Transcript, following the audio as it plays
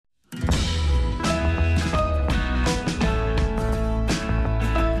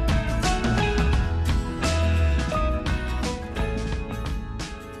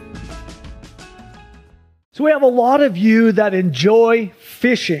So we have a lot of you that enjoy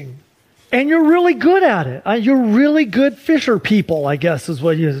fishing, and you're really good at it. You're really good fisher people, I guess is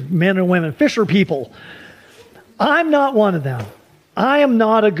what you, men and women, fisher people. I'm not one of them. I am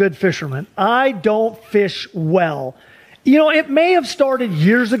not a good fisherman. I don't fish well. You know, it may have started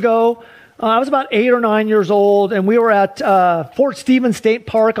years ago. I was about 8 or 9 years old, and we were at Fort Stevens State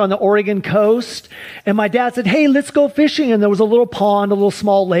Park on the Oregon coast, and my dad said, hey, let's go fishing, and there was a little pond, a little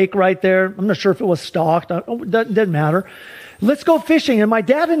small lake right there. I'm not sure if it was stocked. It doesn't matter. Let's go fishing. And my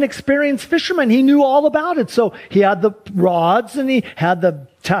dad, an experienced fisherman, he knew all about it. So he had the rods, and he had the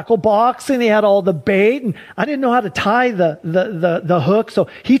tackle box, and he had all the bait, and I didn't know how to tie the hook, so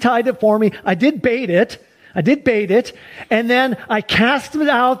he tied it for me. I did bait it, and then I cast it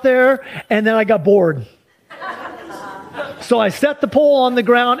out there, and then I got bored. So I set the pole on the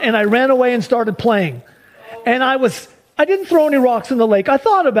ground, and I ran away and started playing. And I didn't throw any rocks in the lake. I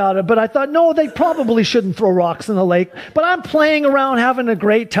thought about it, but I thought, no, they probably shouldn't throw rocks in the lake. But I'm playing around, having a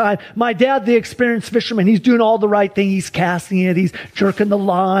great time. My dad, the experienced fisherman, he's doing all the right thing. He's casting it. He's jerking the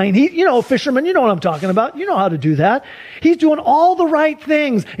line. Fisherman, you know what I'm talking about. You know how to do that. He's doing all the right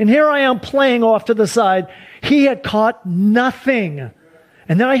things. And here I am playing off to the side. He had caught nothing.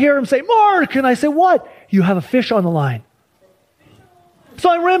 And then I hear him say, Mark, and I say, what? You have a fish on the line. So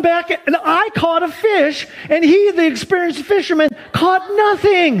I ran back and I caught a fish, and he, the experienced fisherman, caught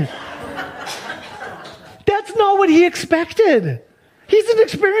nothing. That's not what he expected. He's an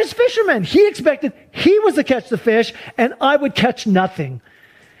experienced fisherman. He expected he was to catch the fish, and I would catch nothing.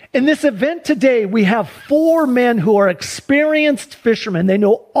 In this event today, we have 4 men who are experienced fishermen. They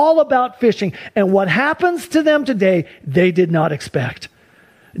know all about fishing, and what happens to them today, they did not expect.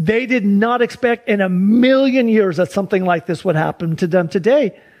 They did not expect in a million years that something like this would happen to them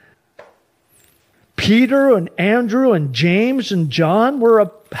today. Peter and Andrew and James and John were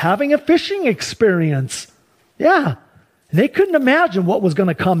having a fishing experience. Yeah, they couldn't imagine what was going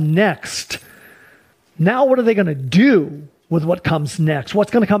to come next. Now what are they going to do with what comes next?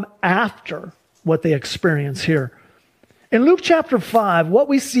 What's going to come after what they experience here? In Luke chapter 5, what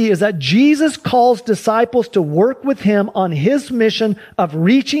we see is that Jesus calls disciples to work with him on his mission of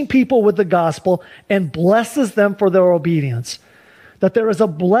reaching people with the gospel and blesses them for their obedience. That there is a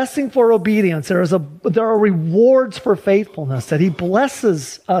blessing for obedience. There are rewards for faithfulness. That he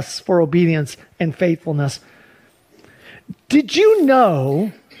blesses us for obedience and faithfulness. Did you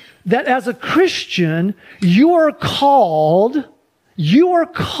know that as a Christian, you are called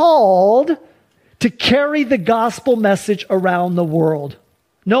to carry the gospel message around the world?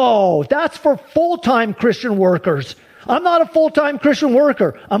 No, that's for full-time Christian workers. I'm not a full-time Christian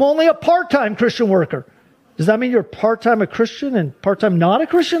worker. I'm only a part-time Christian worker. Does that mean you're part-time a Christian and part-time not a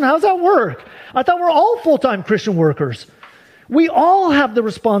Christian? How does that work? I thought we're all full-time Christian workers. We all have the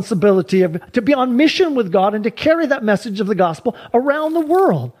responsibility to be on mission with God and to carry that message of the gospel around the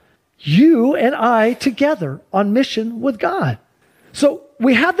world. You and I together on mission with God. So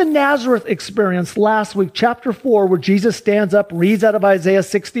we had the Nazareth experience last week, chapter 4, where Jesus stands up, reads out of Isaiah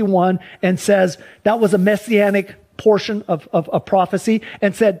 61, and says that was a messianic portion of a prophecy,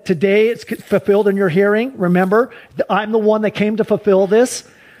 and said, today it's fulfilled in your hearing. Remember, I'm the one that came to fulfill this.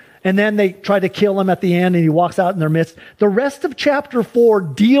 And then they try to kill him at the end, and he walks out in their midst. The rest of chapter 4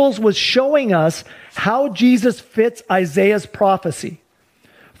 deals with showing us how Jesus fits Isaiah's prophecy.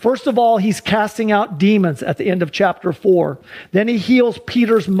 First of all, he's casting out demons at the end of chapter 4. Then he heals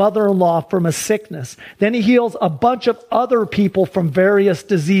Peter's mother-in-law from a sickness. Then he heals a bunch of other people from various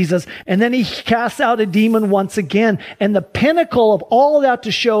diseases. And then he casts out a demon once again. And the pinnacle of all of that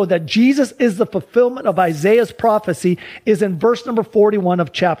to show that Jesus is the fulfillment of Isaiah's prophecy is in verse number 41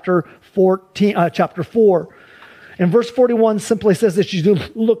 of chapter 4. And verse 41 simply says this. You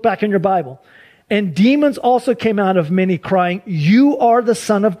look back in your Bible. And demons also came out of many, crying, you are the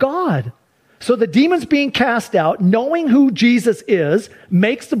Son of God. So the demons being cast out, knowing who Jesus is,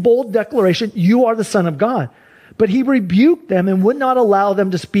 makes the bold declaration, you are the Son of God. But he rebuked them and would not allow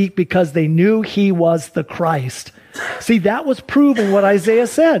them to speak because they knew he was the Christ. See, that was proving what Isaiah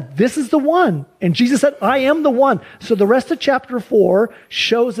said. This is the one. And Jesus said, I am the one. So the rest of chapter 4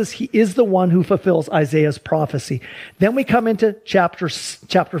 shows us he is the one who fulfills Isaiah's prophecy. Then we come into chapter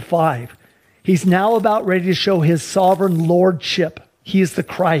 5. He's now about ready to show his sovereign lordship. He is the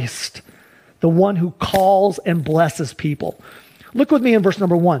Christ, the one who calls and blesses people. Look with me in verse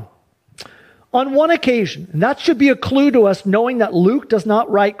number 1. On one occasion, and that should be a clue to us, knowing that Luke does not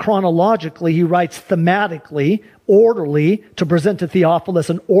write chronologically, he writes thematically, orderly, to present to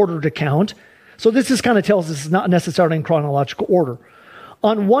Theophilus an ordered account. So this just kind of tells us it's not necessarily in chronological order.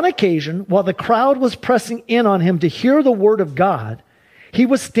 On one occasion, while the crowd was pressing in on him to hear the word of God, he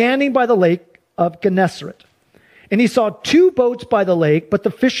was standing by the lake of Gennesaret. And he saw 2 boats by the lake, but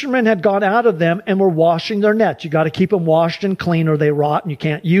the fishermen had gone out of them and were washing their nets. You got to keep them washed and clean or they rot and you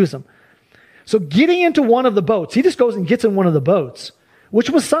can't use them. So getting into one of the boats, he just goes and gets in one of the boats, which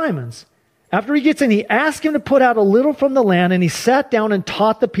was Simon's. After he gets in, he asked him to put out a little from the land, and he sat down and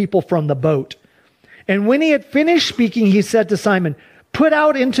taught the people from the boat. And when he had finished speaking, he said to Simon, "Put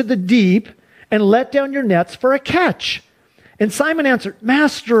out into the deep and let down your nets for a catch." And Simon answered,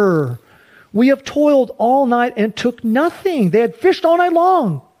 "Master, we have toiled all night and took nothing." They had fished all night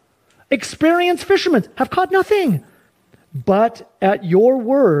long. Experienced fishermen have caught nothing. "But at your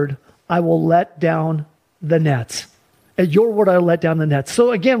word, I will let down the nets." At your word, I will let down the nets.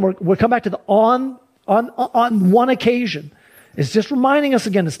 So again, we'll come back to the on one occasion. It's just reminding us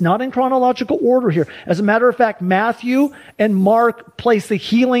again, it's not in chronological order here. As a matter of fact, Matthew and Mark place the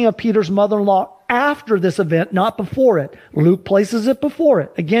healing of Peter's mother-in-law after this event, not before it. Luke places it before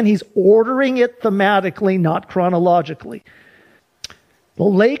it. Again, he's ordering it thematically, not chronologically. The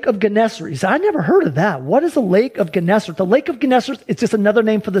Lake of Gennesaret. I never heard of that. What is the Lake of Gennesaret? The Lake of Gennesaret is just another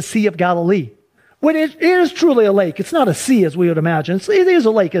name for the Sea of Galilee. When it is truly a lake. It's not a sea as we would imagine. It is a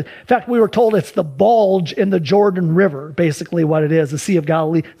lake. In fact, we were told it's the bulge in the Jordan River, basically what it is, the Sea of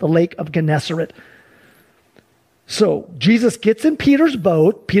Galilee, the Lake of Gennesaret. So Jesus gets in Peter's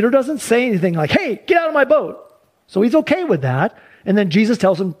boat. Peter doesn't say anything like, "Hey, get out of my boat." So he's okay with that. And then Jesus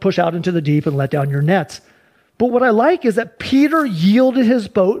tells him, "Push out into the deep and let down your nets." But what I like is that Peter yielded his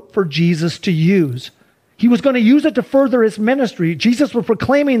boat for Jesus to use. He was going to use it to further his ministry. Jesus was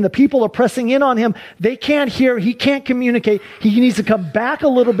proclaiming, the people are pressing in on him. They can't hear. He can't communicate. He needs to come back a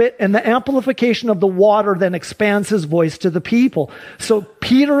little bit, and the amplification of the water then expands his voice to the people. So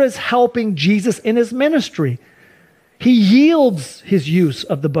Peter is helping Jesus in his ministry. He yields his use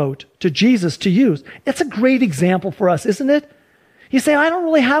of the boat to Jesus to use. It's a great example for us, isn't it? You say, "I don't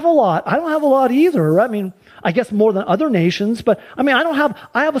really have a lot." I don't have a lot either. I mean, I guess more than other nations, but I mean,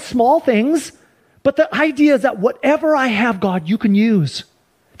 I have small things. But the idea is that whatever I have, God, you can use.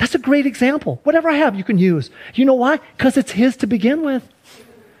 That's a great example. Whatever I have, you can use. You know why? Because it's his to begin with.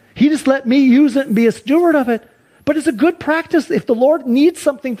 He just let me use it and be a steward of it. But it's a good practice. If the Lord needs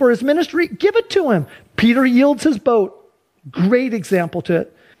something for his ministry, give it to him. Peter yields his boat. Great example to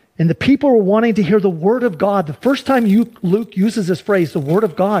it. And the people were wanting to hear the word of God. The first time Luke uses this phrase, the word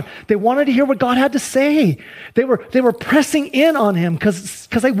of God, they wanted to hear what God had to say. They were pressing in on him because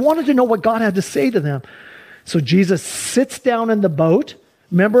they wanted to know what God had to say to them. So Jesus sits down in the boat.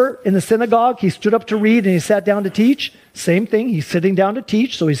 Remember, in the synagogue, he stood up to read and he sat down to teach. Same thing, he's sitting down to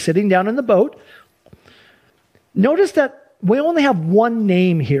teach, so he's sitting down in the boat. Notice that we only have one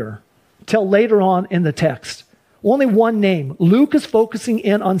name here till later on in the text. Only one name. Luke is focusing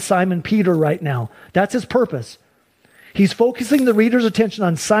in on Simon Peter right now. That's his purpose. He's focusing the reader's attention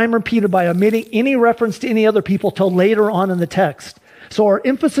on Simon Peter by omitting any reference to any other people till later on in the text. So our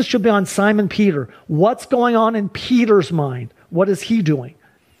emphasis should be on Simon Peter. What's going on in Peter's mind? What is he doing?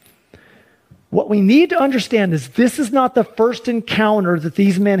 What we need to understand is this is not the first encounter that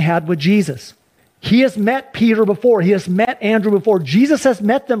these men had with Jesus. He has met Peter before. He has met Andrew before. Jesus has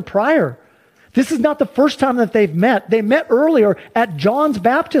met them prior. This is not the first time that they've met. They met earlier at John's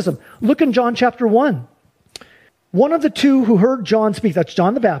baptism. Look in John chapter 1. One of the two who heard John speak, that's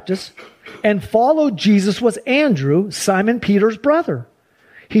John the Baptist, and followed Jesus was Andrew, Simon Peter's brother.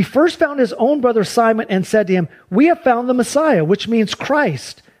 He first found his own brother Simon and said to him, "We have found the Messiah," which means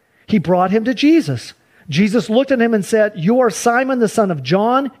Christ. He brought him to Jesus. Jesus looked at him and said, "You are Simon, the son of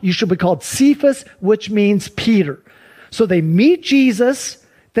John. You should be called Cephas," which means Peter. So they meet Jesus.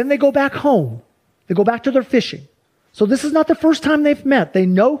 Then they go back home. They go back to their fishing. So this is not the first time they've met. They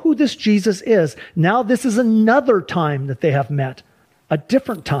know who this Jesus is. Now this is another time that they have met. A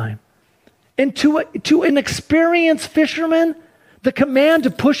different time. And to an experienced fisherman, the command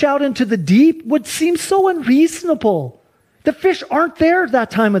to push out into the deep would seem so unreasonable. The fish aren't there at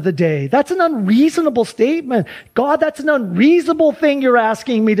that time of the day. That's an unreasonable statement. God, that's an unreasonable thing you're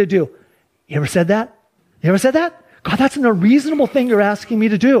asking me to do. You ever said that? You ever said that? God, that's an unreasonable thing you're asking me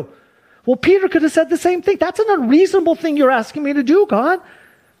to do. Well, Peter could have said the same thing. That's an unreasonable thing you're asking me to do, God.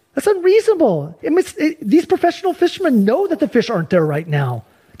 That's unreasonable. These professional fishermen know that the fish aren't there right now.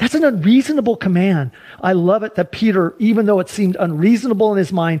 That's an unreasonable command. I love it that Peter, even though it seemed unreasonable in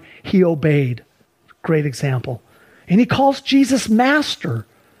his mind, he obeyed. Great example. And he calls Jesus master.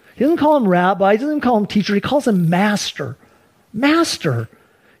 He doesn't call him rabbi. He doesn't call him teacher. He calls him master. Master.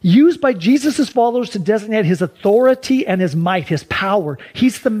 Used by Jesus' followers to designate his authority and his might, his power.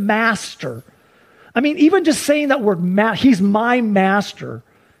 He's the master. I mean, even just saying that word, he's my master,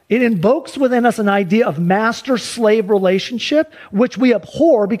 it invokes within us an idea of master-slave relationship, which we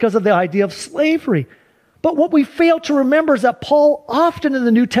abhor because of the idea of slavery. But what we fail to remember is that Paul often in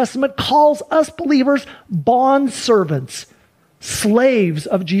the New Testament calls us believers bond servants, slaves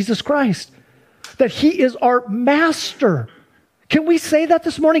of Jesus Christ, that he is our master. Can we say that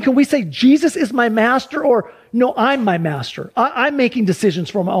this morning? Can we say Jesus is my master, or no, I'm my master. I'm making decisions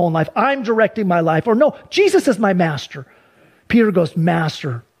for my own life. I'm directing my life. Or no, Jesus is my master. Peter goes,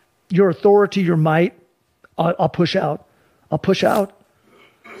 master, your authority, your might, I'll push out. I'll push out.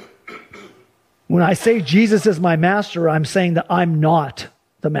 When I say Jesus is my master, I'm saying that I'm not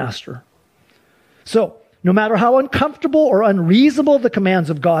the master. So, no matter how uncomfortable or unreasonable the commands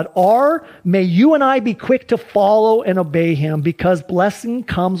of God are, may you and I be quick to follow and obey him, because blessing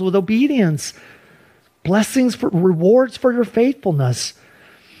comes with obedience. Blessings for rewards for your faithfulness.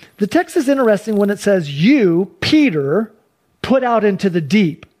 The text is interesting when it says, you, Peter, put out into the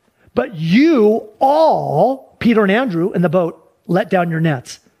deep, but you all, Peter and Andrew in the boat, let down your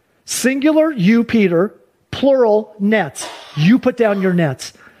nets. Singular, you, Peter, plural, nets. You put down your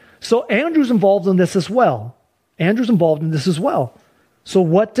nets. So Andrew's involved in this as well. Andrew's involved in this as well. So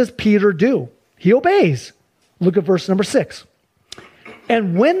what does Peter do? He obeys. Look at verse number 6.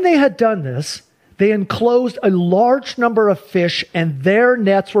 And when they had done this, they enclosed a large number of fish, and their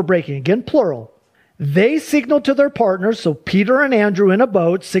nets were breaking. Again, plural. They signaled to their partners, so Peter and Andrew in a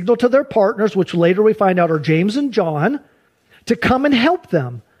boat signaled to their partners, which later we find out are James and John, to come and help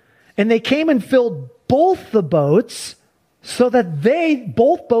them. And they came and filled both the boats, so that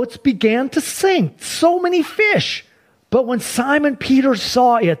both boats began to sink. So many fish. But when Simon Peter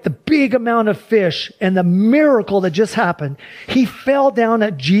saw it, the big amount of fish and the miracle that just happened, he fell down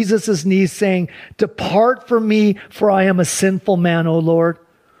at Jesus' knees saying, depart from me, for I am a sinful man, O Lord.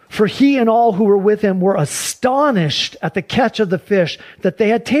 For he and all who were with him were astonished at the catch of the fish that they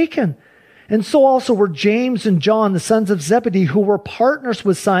had taken. And so also were James and John, the sons of Zebedee, who were partners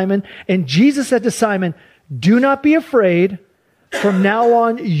with Simon. And Jesus said to Simon, do not be afraid. From now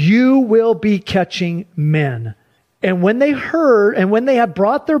on, you will be catching men. And when they heard, and when they had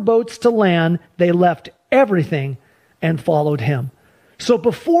brought their boats to land, they left everything and followed him. So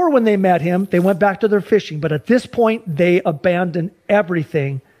before, when they met him, they went back to their fishing. But at this point, they abandoned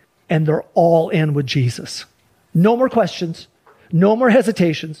everything, and they're all in with Jesus. No more questions. No more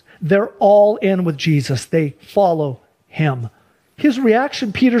hesitations. They're all in with Jesus. They follow him. His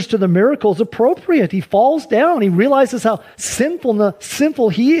reaction, Peter's, to the miracle is appropriate. He falls down. He realizes how sinful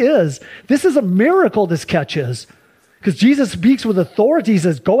he is. This is a miracle, this catch is. Because Jesus speaks with authority. He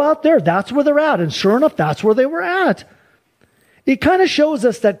says, go out there. That's where they're at. And sure enough, that's where they were at. It kind of shows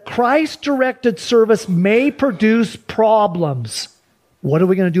us that Christ-directed service may produce problems. What are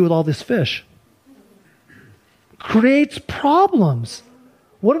we going to do with all this fish? Creates problems.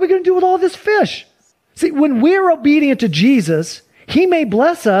 What are we going to do with all this fish? See, when we're obedient to Jesus, he may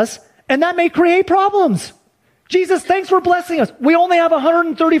bless us, and that may create problems. Jesus, thanks for blessing us. We only have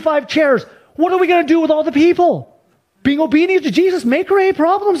 135 chairs. What are we going to do with all the people? Being obedient to Jesus may create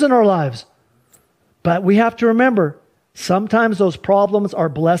problems in our lives. But we have to remember, sometimes those problems are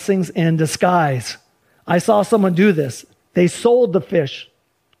blessings in disguise. I saw someone do this. They sold the fish.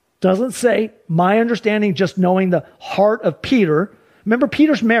 Doesn't say, my understanding, just knowing the heart of Peter. Remember,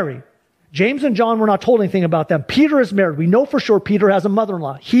 Peter's married. James and John were not told anything about them. Peter is married. We know for sure Peter has a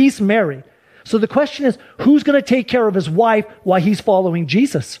mother-in-law. He's married. So the question is, who's going to take care of his wife while he's following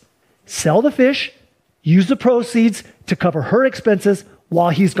Jesus? Sell the fish, use the proceeds to cover her expenses while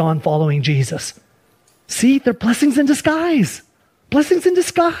he's gone following Jesus. See, they're blessings in disguise. Blessings in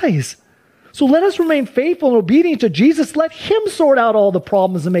disguise. So let us remain faithful and obedient to Jesus. Let him sort out all the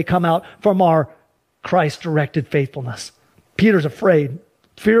problems that may come out from our Christ-directed faithfulness. Peter's afraid.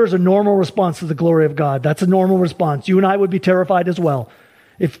 Fear is a normal response to the glory of God. That's a normal response. You and I would be terrified as well.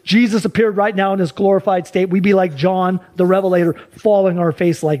 If Jesus appeared right now in his glorified state, we'd be like John the Revelator, falling on our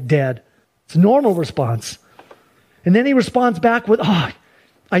face like dead. It's a normal response. And then he responds back with,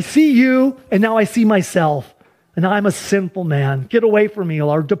 I see you, and now I see myself. And I'm a sinful man. Get away from me,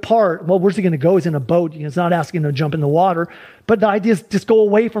 or depart. Well, where's he going to go? He's in a boat. He's not asking to jump in the water. But the idea is just go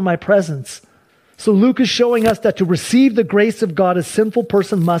away from my presence. So Luke is showing us that to receive the grace of God, a sinful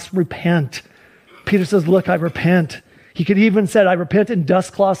person must repent. Peter says, look, I repent. He could even said, I repent in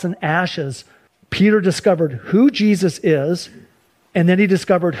dust cloths and ashes. Peter discovered who Jesus is, and then he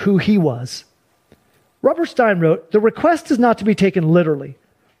discovered who he was. Robert Stein wrote, the request is not to be taken literally.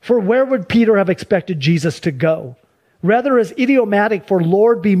 For where would Peter have expected Jesus to go? Rather as idiomatic for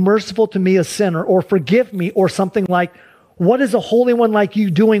Lord, be merciful to me, a sinner, or forgive me, or something like, what is a holy one like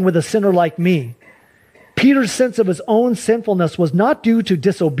you doing with a sinner like me? Peter's sense of his own sinfulness was not due to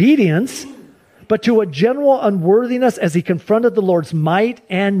disobedience, but to a general unworthiness as he confronted the Lord's might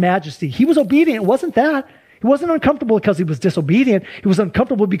and majesty. He was obedient. It wasn't that. He wasn't uncomfortable because he was disobedient. He was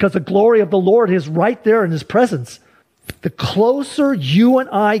uncomfortable because the glory of the Lord is right there in his presence. The closer you and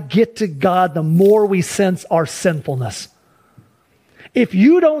I get to God, the more we sense our sinfulness. If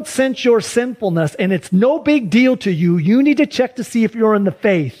you don't sense your sinfulness and it's no big deal to you, you need to check to see if you're in the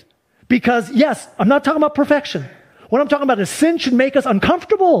faith. Because yes, I'm not talking about perfection. What I'm talking about is sin should make us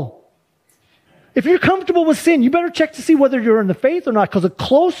uncomfortable. If you're comfortable with sin, you better check to see whether you're in the faith or not, because the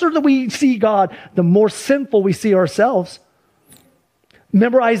closer that we see God, the more sinful we see ourselves.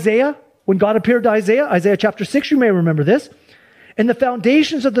 Remember Isaiah? When God appeared to Isaiah chapter 6, you may remember this. And the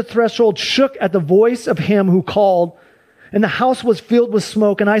foundations of the threshold shook at the voice of him who called, and the house was filled with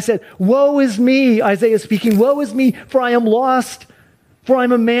smoke. And I said, woe is me, Isaiah speaking, woe is me, for I am lost. For I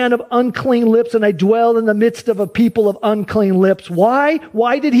am a man of unclean lips, and I dwell in the midst of a people of unclean lips. Why?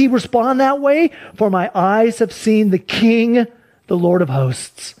 Why did he respond that way? For my eyes have seen the King, the Lord of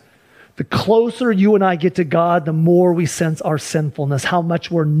hosts. The closer you and I get to God, the more we sense our sinfulness, how much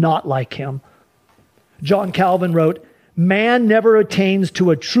we're not like him. John Calvin wrote, man never attains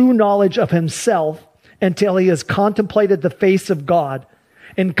to a true knowledge of himself until he has contemplated the face of God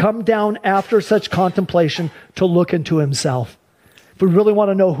and come down after such contemplation to look into himself. If we really want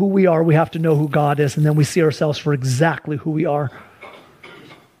to know who we are, we have to know who God is, and then we see ourselves for exactly who we are.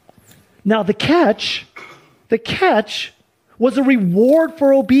 Now the catch was a reward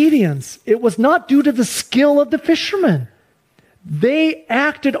for obedience. It was not due to the skill of the fishermen. They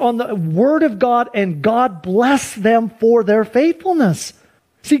acted on the word of God, and God blessed them for their faithfulness.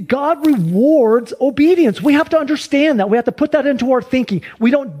 See, God rewards obedience. We have to understand that. We have to put that into our thinking. We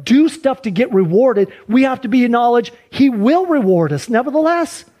don't do stuff to get rewarded. We have to be in knowledge he will reward us.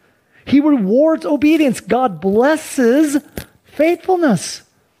 Nevertheless, he rewards obedience. God blesses faithfulness.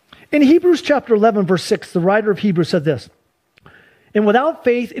 In Hebrews chapter 11, verse 6, the writer of Hebrews said this, and without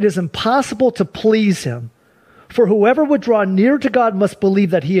faith, it is impossible to please him. For whoever would draw near to God must believe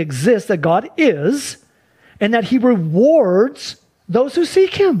that he exists, that God is, and that he rewards those who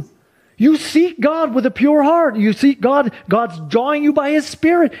seek him. You seek God with a pure heart. You seek God. God's drawing you by his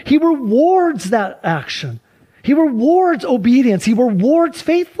Spirit. He rewards that action. He rewards obedience. He rewards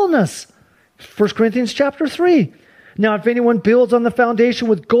faithfulness. 1 Corinthians chapter 3. Now, if anyone builds on the foundation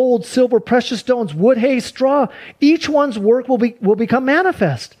with gold, silver, precious stones, wood, hay, straw, each one's work will become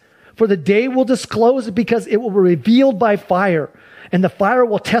manifest. For the day will disclose it, because it will be revealed by fire. And the fire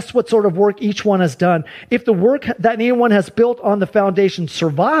will test what sort of work each one has done. If the work that anyone has built on the foundation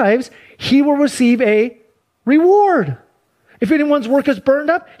survives, he will receive a reward. If anyone's work is burned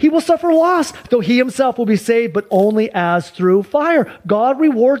up, he will suffer loss, though he himself will be saved, but only as through fire. God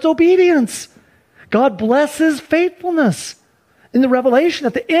rewards obedience. God blesses faithfulness. In the Revelation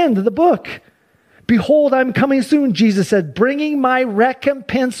at the end of the book, behold, I'm coming soon, Jesus said, bringing my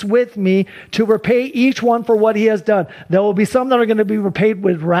recompense with me to repay each one for what he has done. There will be some that are going to be repaid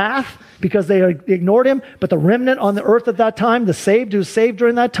with wrath because they ignored him, but the remnant on the earth at that time, the saved who saved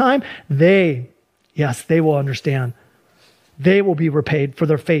during that time, they will understand. They will be repaid for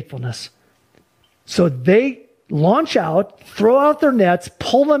their faithfulness. So they launch out, throw out their nets,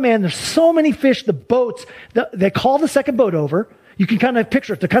 pull them in. There's so many fish, the boats, they call the second boat over. You can kind of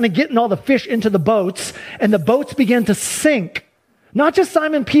picture it. They're kind of getting all the fish into the boats, and the boats begin to sink. Not just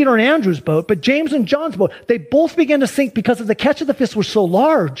Simon, Peter, and Andrew's boat, but James and John's boat. They both began to sink because of the catch of the fish was so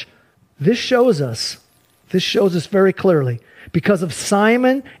large. This shows us very clearly. Because of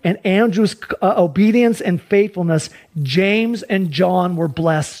Simon and Andrew's obedience and faithfulness, James and John were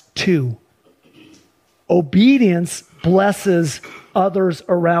blessed too. Obedience blesses others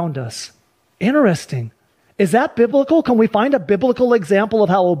around us. Interesting. Is that biblical? Can we find a biblical example of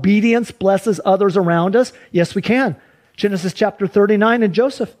how obedience blesses others around us? Yes, we can. Genesis chapter 39 and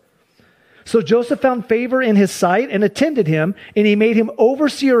Joseph. So Joseph found favor in his sight and attended him, and he made him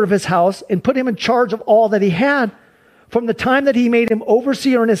overseer of his house and put him in charge of all that he had. From the time that he made him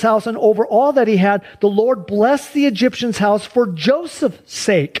overseer in his house and over all that he had, the Lord blessed the Egyptian's house for Joseph's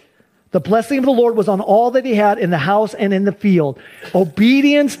sake. The blessing of the Lord was on all that he had in the house and in the field.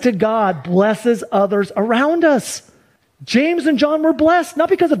 Obedience to God blesses others around us. James and John were blessed, not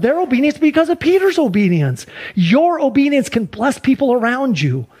because of their obedience, but because of Peter's obedience. Your obedience can bless people around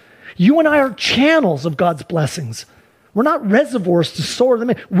you. You and I are channels of God's blessings. We're not reservoirs to store them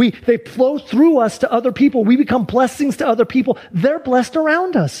in. They flow through us to other people. We become blessings to other people. They're blessed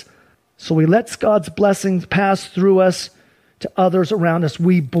around us. So we let God's blessings pass through us to others around us.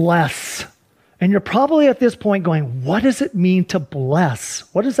 We bless. And you're probably at this point going, what does it mean to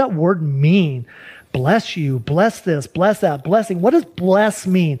bless? What does that word mean? Bless you, bless this, bless that, blessing. What does bless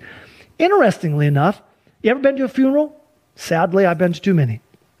mean? Interestingly enough, you ever been to a funeral? Sadly, I've been to too many.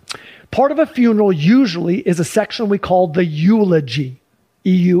 Part of a funeral usually is a section we call the eulogy.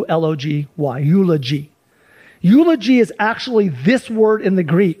 E-U-L-O-G-Y, eulogy. Eulogy is actually this word in the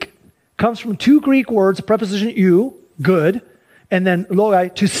Greek. It comes from two Greek words, preposition eu, good, and then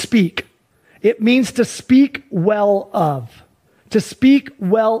logai, to speak. It means to speak well of. To speak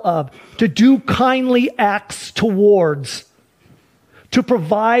well of. To do kindly acts towards. To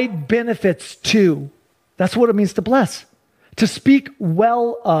provide benefits to. That's what it means to bless. To speak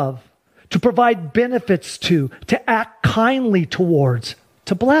well of. To provide benefits to act kindly towards,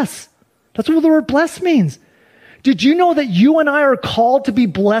 to bless. That's what the word bless means. Did you know that you and I are called to be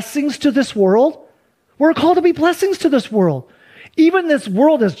blessings to this world? We're called to be blessings to this world. Even this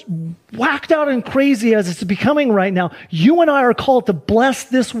world is whacked out and crazy as it's becoming right now. You and I are called to bless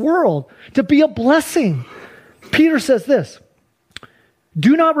this world, to be a blessing. Peter says this,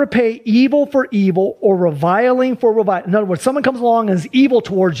 do not repay evil for evil or reviling for reviling. In other words, someone comes along and is evil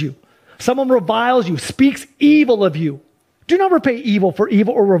towards you. Someone reviles you, speaks evil of you. Do not repay evil for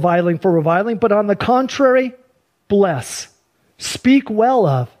evil or reviling for reviling, but on the contrary, bless. Speak well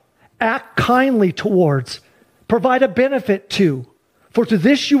of, act kindly towards, provide a benefit to. For to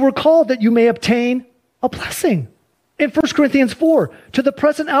this you were called, that you may obtain a blessing. In 1 Corinthians 4, to the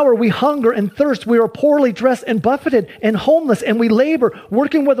present hour we hunger and thirst, we are poorly dressed and buffeted and homeless, and we labor,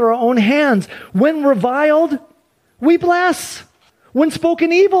 working with our own hands. When reviled, we bless. When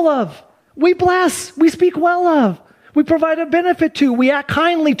spoken evil of, we bless. We speak well of. We provide a benefit to. We act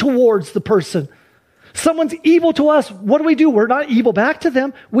kindly towards the person. Someone's evil to us. What do? We're not evil back to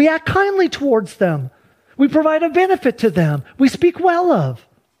them. We act kindly towards them. We provide a benefit to them. We speak well of.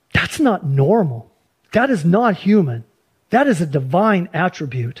 That's not normal. That is not human. That is a divine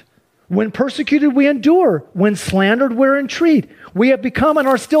attribute. When persecuted, we endure. When slandered, we're entreat. We have become and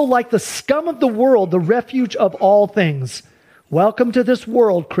are still like the scum of the world, the refuge of all things. Welcome to this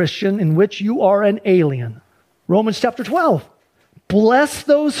world, Christian, in which you are an alien. Romans chapter 12. Bless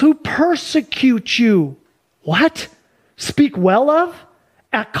those who persecute you. What? Speak well of?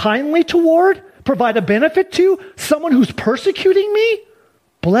 Act kindly toward? Provide a benefit to someone who's persecuting me?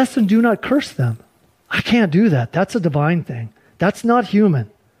 Bless and do not curse them. I can't do that. That's a divine thing. That's not human.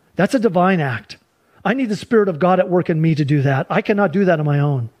 That's a divine act. I need the Spirit of God at work in me to do that. I cannot do that on my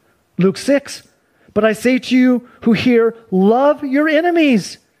own. Luke 6. But I say to you who hear, love your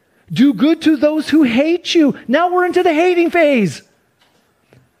enemies. Do good to those who hate you. Now we're into the hating phase.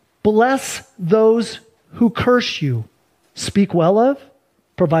 Bless those who curse you. Speak well of,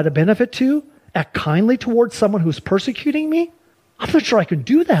 provide a benefit to, act kindly towards someone who's persecuting me. I'm not sure I can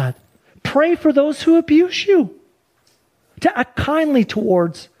do that. Pray for those who abuse you. To act kindly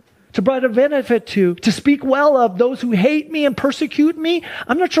towards, to provide a benefit to speak well of those who hate me and persecute me.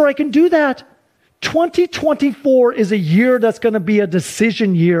 I'm not sure I can do that. 2024 is a year that's going to be a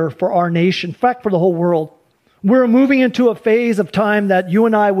decision year for our nation, in fact, for the whole world. We're moving into a phase of time that you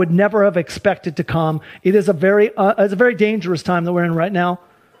and I would never have expected to come. It is it's a very dangerous time that we're in right now.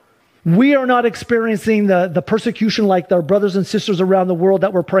 We are not experiencing the persecution like our brothers and sisters around the world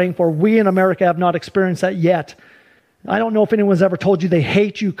that we're praying for. We in America have not experienced that yet. I don't know if anyone's ever told you they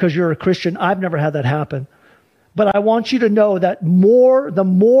hate you because you're a Christian. I've never had that happen. But I want you to know that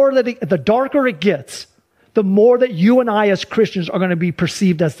the darker it gets, the more that you and I as Christians are going to be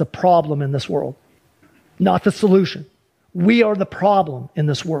perceived as the problem in this world, not the solution. We are the problem in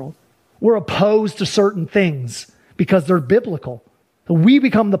this world. We're opposed to certain things because they're biblical. We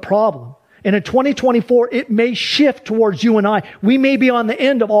become the problem. And in 2024, it may shift towards you and I. We may be on the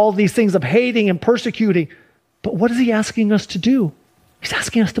end of all of these things of hating and persecuting. But what is he asking us to do? He's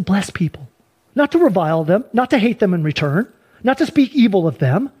asking us to bless people. Not to revile them, not to hate them in return, not to speak evil of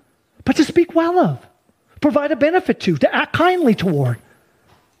them, but to speak well of, provide a benefit to act kindly toward.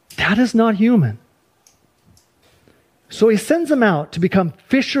 That is not human. So he sends them out to become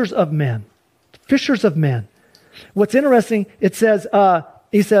fishers of men. Fishers of men. What's interesting, it says,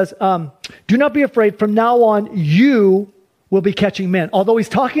 he says, do not be afraid. From now on, you will be catching men. Although he's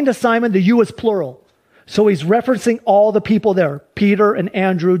talking to Simon, the you is plural. So he's referencing all the people there, Peter and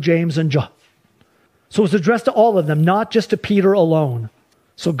Andrew, James and John. So it's addressed to all of them, not just to Peter alone.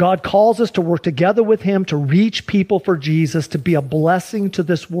 So God calls us to work together with him to reach people for Jesus, to be a blessing to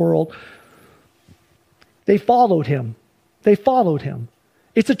this world. They followed him. They followed him.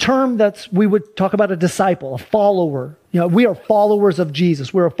 It's a term we would talk about a disciple, a follower. We are followers of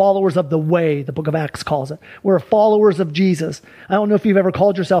Jesus. We're followers of the way, the book of Acts calls it. We're followers of Jesus. I don't know if you've ever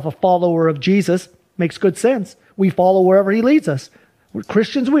called yourself a follower of Jesus. Makes good sense. We follow wherever he leads us. We're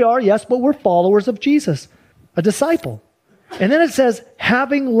Christians, we are, yes, but we're followers of Jesus, a disciple. And then it says,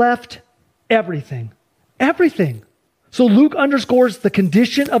 having left everything. Everything. So Luke underscores the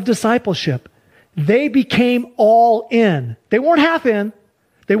condition of discipleship. They became all in. They weren't half in.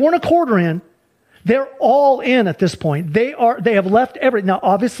 They weren't a quarter in. They're all in at this point. They have left everything. Now,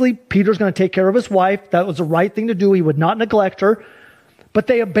 obviously, Peter's going to take care of his wife. That was the right thing to do. He would not neglect her. But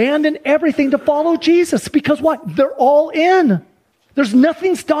they abandoned everything to follow Jesus. Because what? They're all in. There's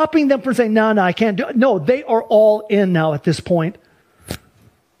nothing stopping them from saying, no, I can't do it. No, they are all in now at this point.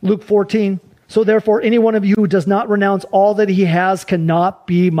 Luke 14. So therefore, any one of you who does not renounce all that he has cannot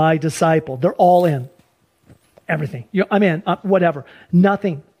be my disciple. They're all in. Everything. I'm in. Whatever.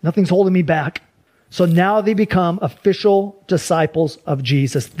 Nothing's holding me back. So now they become official disciples of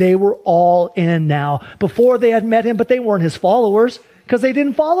Jesus. They were all in now. Before they had met him, but they weren't his followers because they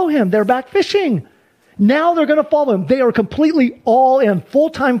didn't follow him. They're back fishing. Now they're going to follow him. They are completely all in,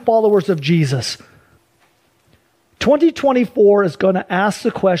 full-time followers of Jesus. 2024 is going to ask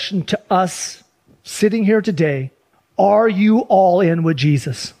the question to us sitting here today, are you all in with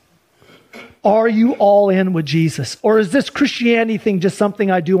Jesus? Are you all in with Jesus? Or is this Christianity thing just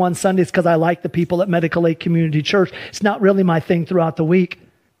something I do on Sundays because I like the people at Medical Aid Community Church? It's not really my thing throughout the week.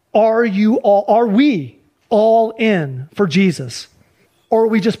 Are we all in for Jesus? Or are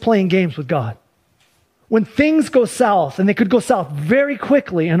we just playing games with God? When things go south, and they could go south very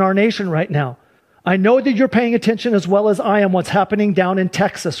quickly in our nation right now, I know that you're paying attention as well as I am what's happening down in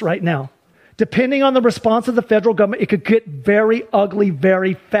Texas right now. Depending on the response of the federal government, it could get very ugly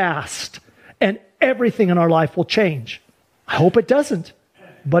very fast. And everything in our life will change. I hope it doesn't,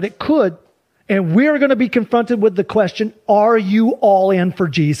 but it could. And we're going to be confronted with the question, are you all in for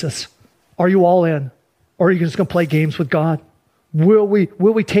Jesus? Are you all in? Or are you just going to play games with God? Will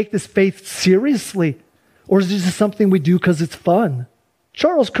we take this faith seriously? Or is this just something we do because it's fun?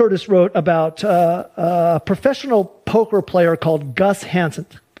 Charles Curtis wrote about a professional poker player called Gus Hansen.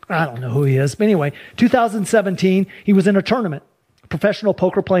 I don't know who he is, but anyway, 2017, he was in a tournament. Professional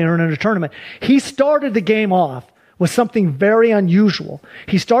poker player in a tournament. He started the game off with something very unusual.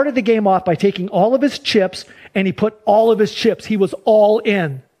 He started the game off by taking all of his chips, and he put all of his chips. He was all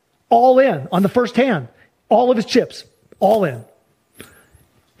in on the first hand. All of his chips, all in.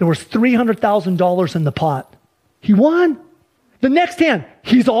 There was $300,000 in the pot. He won. The next hand,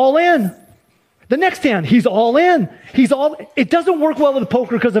 he's all in. The next hand, he's all in. It doesn't work well with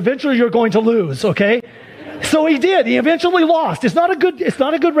poker because eventually you're going to lose, okay? So he did. He eventually lost. It's not a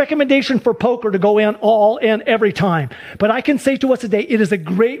good recommendation for poker to go in all in every time. But I can say to us today, it is a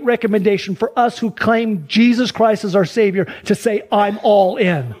great recommendation for us who claim Jesus Christ as our Savior to say, I'm all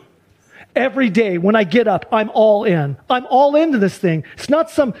in. Every day when I get up, I'm all in. I'm all into this thing. It's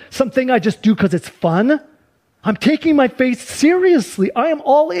not something I just do because it's fun. I'm taking my faith seriously. I am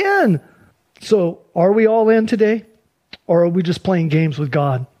all in. So are we all in today? Or are we just playing games with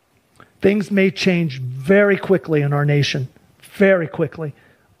God? Things may change very quickly in our nation, very quickly.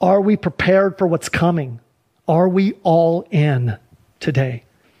 Are we prepared for what's coming? Are we all in today?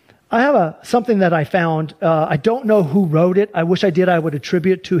 I have something that I found. I don't know who wrote it. I wish I did. I would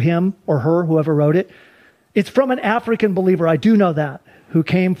attribute to him or her, whoever wrote it. It's from an African believer. I do know that, who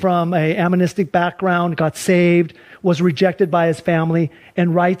came from a Animistic background, got saved, was rejected by his family,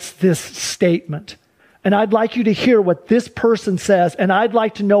 and writes this statement. And I'd like you to hear what this person says, and I'd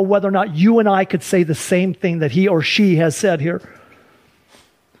like to know whether or not you and I could say the same thing that he or she has said here.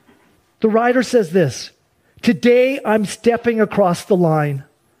 The writer says this, today I'm stepping across the line.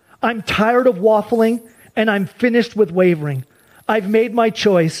 I'm tired of waffling, and I'm finished with wavering. I've made my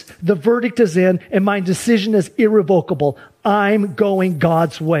choice. The verdict is in, and my decision is irrevocable. I'm going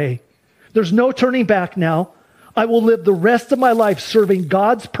God's way. There's no turning back now. I will live the rest of my life serving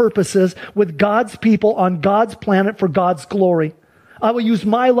God's purposes with God's people on God's planet for God's glory. I will use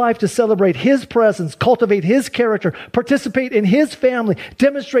my life to celebrate His presence, cultivate His character, participate in His family,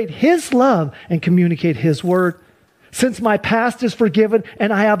 demonstrate His love, and communicate His word. Since my past is forgiven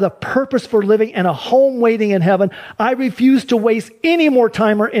and I have the purpose for living and a home waiting in heaven, I refuse to waste any more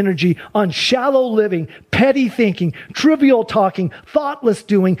time or energy on shallow living, petty thinking, trivial talking, thoughtless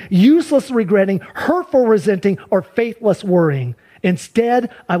doing, useless regretting, hurtful resenting, or faithless worrying.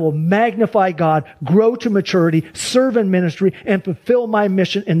 Instead, I will magnify God, grow to maturity, serve in ministry, and fulfill my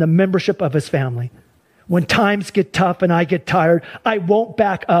mission in the membership of His family. When times get tough and I get tired, I won't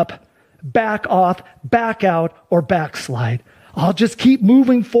back up, back off, back out, or backslide. I'll just keep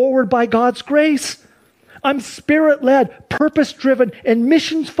moving forward by God's grace. I'm spirit-led, purpose-driven, and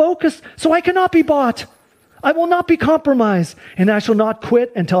missions-focused, so I cannot be bought. I will not be compromised, and I shall not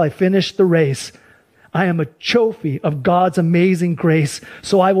quit until I finish the race. I am a trophy of God's amazing grace,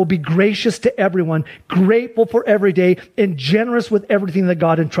 so I will be gracious to everyone, grateful for every day, and generous with everything that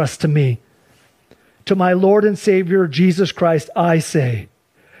God entrusts to me. To my Lord and Savior, Jesus Christ, I say,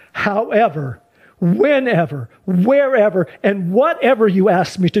 however, whenever, wherever, and whatever you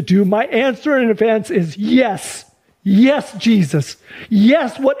ask me to do, my answer in advance is yes. Yes, Jesus.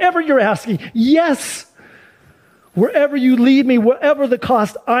 Yes, whatever you're asking. Yes. Wherever you lead me, whatever the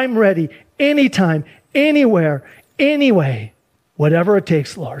cost, I'm ready. Anytime, anywhere, anyway. Whatever it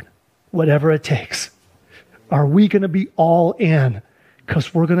takes, Lord. Whatever it takes. Are we going to be all in?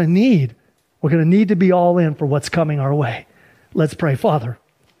 Because we're going to need to be all in for what's coming our way. Let's pray. Father,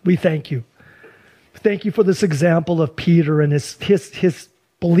 we thank you. Thank you for this example of Peter and his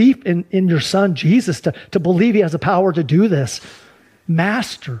belief in your son, Jesus, to believe he has the power to do this.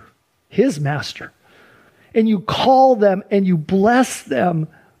 Master, his master. And you call them and you bless them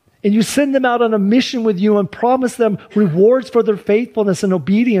and you send them out on a mission with you and promise them rewards for their faithfulness and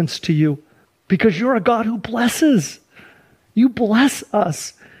obedience to you because you're a God who blesses. You bless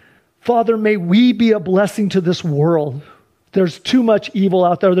us. Father, may we be a blessing to this world. There's too much evil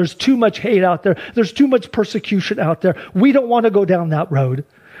out there. There's too much hate out there. There's too much persecution out there. We don't want to go down that road.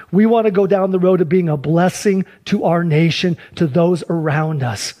 We want to go down the road of being a blessing to our nation, to those around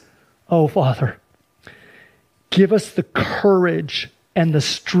us. Oh, Father, give us the courage and the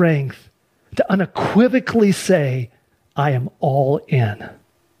strength to unequivocally say, I am all in.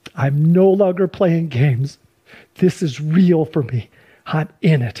 I'm no longer playing games. This is real for me. I'm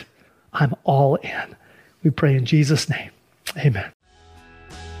in it. I'm all in. We pray in Jesus' name. Amen.